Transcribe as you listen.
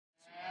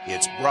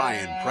It's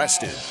Brian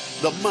Preston,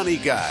 the money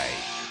guy.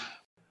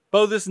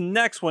 Bo, this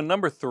next one,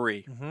 number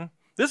 3,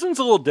 this one's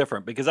a little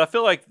different because I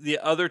feel like the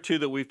other two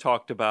that we've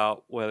talked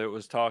about, whether it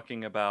was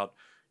talking about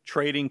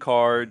trading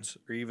cards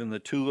or even the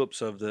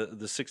tulips of the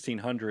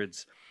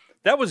 1600s,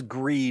 that was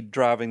greed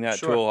driving that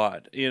to a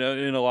lot, in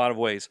a lot of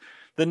ways.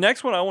 The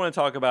next one I want to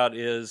talk about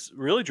is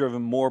really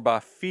driven more by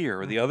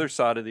fear, the other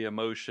side of the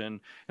emotion,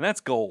 and that's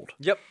gold.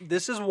 Yep,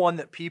 this is one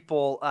that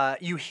people,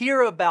 you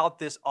hear about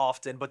this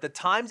often, but the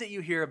times that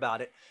you hear about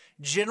it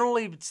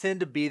generally tend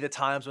to be the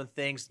times when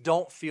things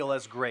don't feel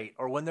as great,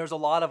 or when there's a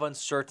lot of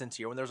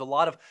uncertainty, or when there's a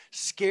lot of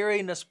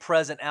scariness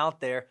present out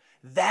there.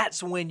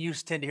 That's when you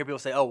tend to hear people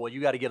say, oh, well,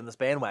 you got to get on this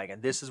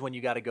bandwagon. This is when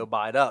you got to go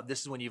buy it up.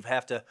 This is when you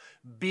have to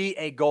be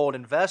a gold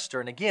investor.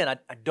 And again,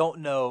 I don't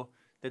know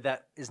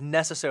that is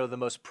necessarily the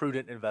most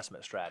prudent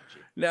investment strategy.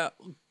 Now,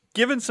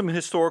 given some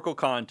historical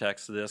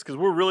context to this, because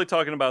we're really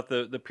talking about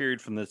the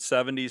period from the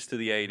 70s to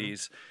the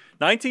 80s,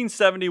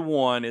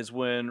 1971 is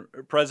when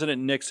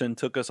President Nixon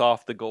took us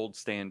off the gold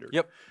standard.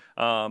 Yep.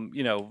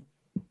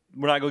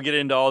 We're not going to get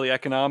into all the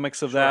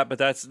economics of that, but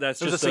that's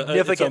just a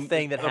significant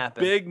thing that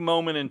happened. A big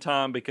moment in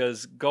time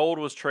because gold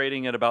was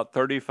trading at about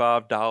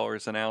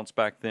 $35 an ounce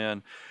back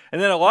then.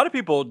 And then a lot of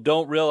people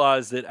don't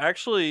realize that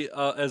actually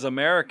as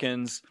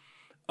Americans,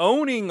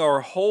 owning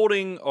or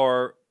holding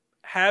or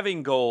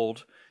having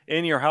gold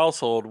in your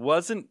household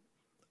wasn't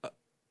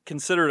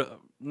considered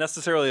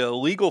necessarily a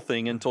legal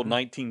thing until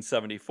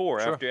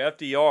 1974. After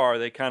FDR,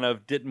 they kind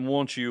of didn't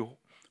want you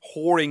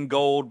hoarding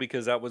gold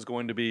because that was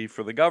going to be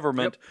for the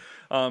government.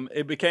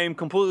 It became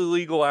completely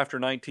legal after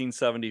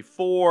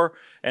 1974.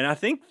 And I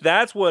think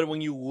that's what,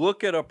 when you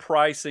look at a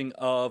pricing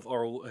of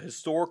or a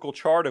historical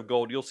chart of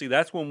gold, you'll see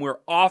that's when we're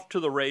off to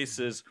the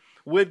races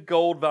with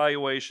gold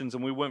valuations.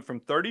 And we went from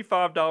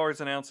 $35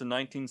 an ounce in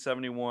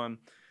 1971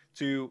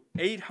 to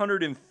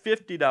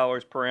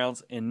 $850 per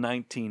ounce in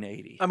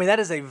 1980. I mean, that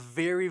is a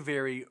very,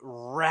 very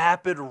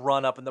rapid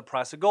run up in the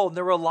price of gold. And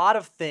there were a lot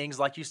of things,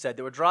 like you said,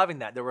 that were driving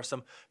that. There were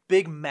some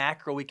big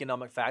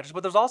macroeconomic factors,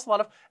 but there's also a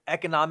lot of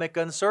economic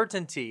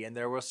uncertainty, and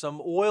there was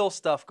some oil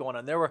stuff going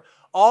on. There were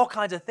all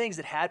kinds of things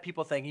that had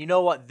people thinking, you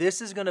know what,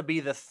 this is going to be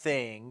the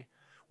thing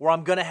where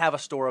I'm going to have a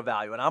store of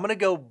value, and I'm going to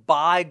go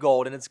buy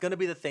gold, and it's going to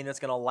be the thing that's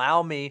going to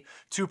allow me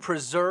to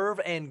preserve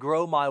and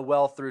grow my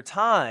wealth through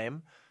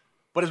time.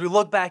 But as we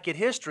look back at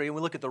history and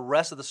we look at the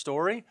rest of the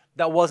story,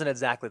 that wasn't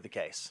exactly the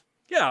case.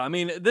 Yeah, I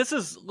mean, this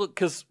is, look,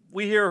 because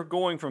we hear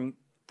going from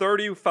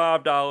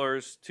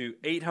 $35 to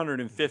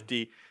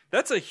 $850,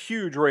 that's a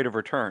huge rate of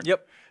return.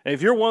 Yep. And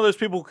if you're one of those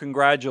people,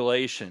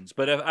 congratulations.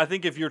 But I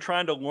think if you're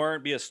trying to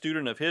learn, be a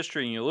student of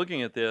history, and you're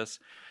looking at this,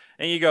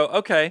 and you go,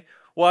 okay,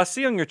 well, I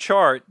see on your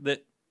chart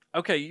that,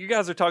 okay, you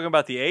guys are talking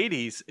about the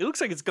 80s. It looks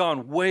like it's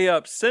gone way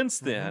up since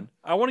then.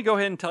 I want to go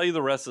ahead and tell you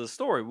the rest of the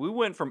story. We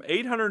went from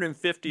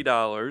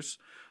 $850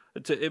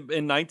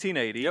 in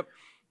 1980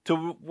 to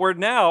where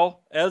now,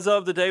 as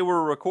of the day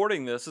we're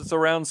recording this, it's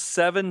around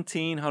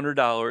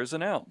 $1,700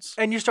 an ounce.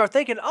 And you start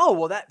thinking, oh,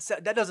 well,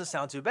 that doesn't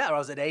sound too bad. I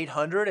was at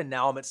 800 and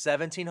now I'm at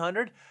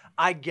 1,700.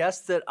 I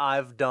guess that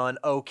I've done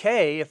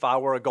okay if I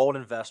were a gold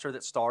investor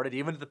that started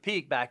even at the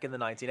peak back in the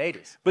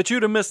 1980s. But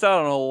you'd have missed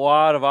out on a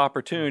lot of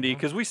opportunity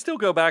because we still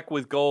go back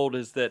with gold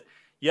is that,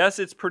 yes,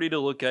 it's pretty to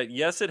look at.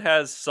 Yes, it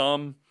has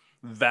some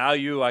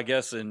value, I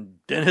guess, in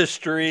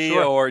dentistry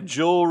or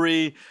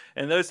jewelry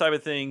and those type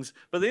of things.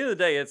 But at the end of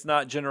the day, it's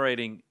not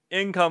generating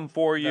income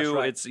for you.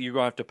 It's you're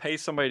going to have to pay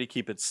somebody to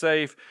keep it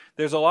safe.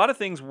 There's a lot of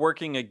things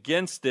working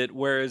against it,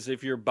 whereas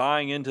if you're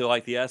buying into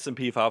like the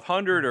S&P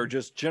 500 or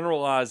just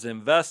generalized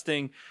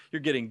investing,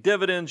 you're getting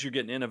dividends, you're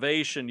getting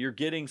innovation, you're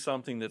getting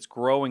something that's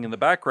growing in the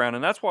background.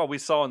 And that's why we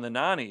saw in the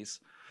 90s,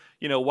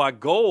 why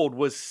gold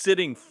was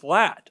sitting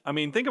flat. I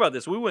mean, think about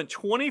this. We went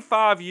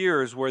 25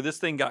 years where this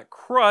thing got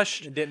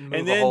crushed and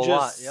then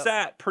just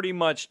sat pretty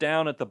much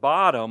down at the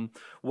bottom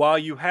while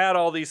you had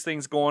all these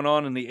things going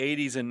on in the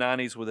 80s and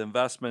 90s with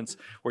investments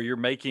where you're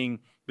making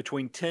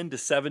between 10 to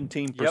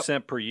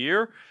 17% per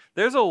year.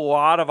 There's a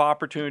lot of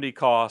opportunity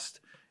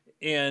cost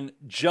in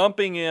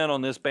jumping in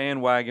on this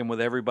bandwagon with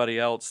everybody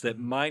else that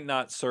might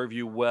not serve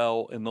you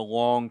well in the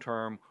long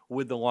term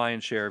with the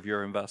lion's share of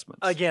your investments.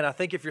 Again, I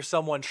think if you're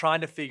someone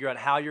trying to figure out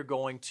how you're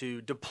going to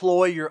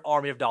deploy your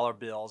army of dollar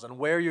bills and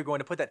where you're going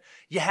to put that,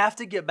 you have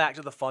to get back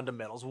to the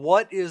fundamentals.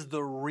 What is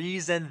the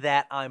reason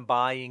that I'm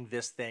buying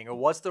this thing, or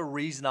what's the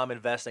reason I'm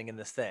investing in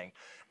this thing?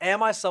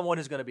 Am I someone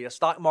who's going to be a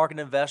stock market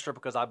investor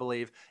because I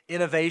believe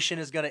innovation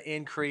is going to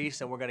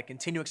increase and we're going to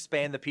continue to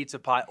expand the pizza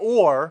pie,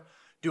 or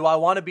do I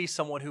want to be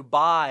someone who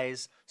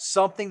buys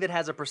something that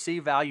has a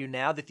perceived value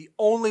now that the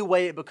only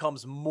way it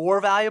becomes more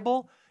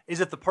valuable is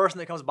if the person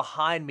that comes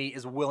behind me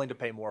is willing to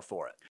pay more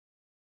for it?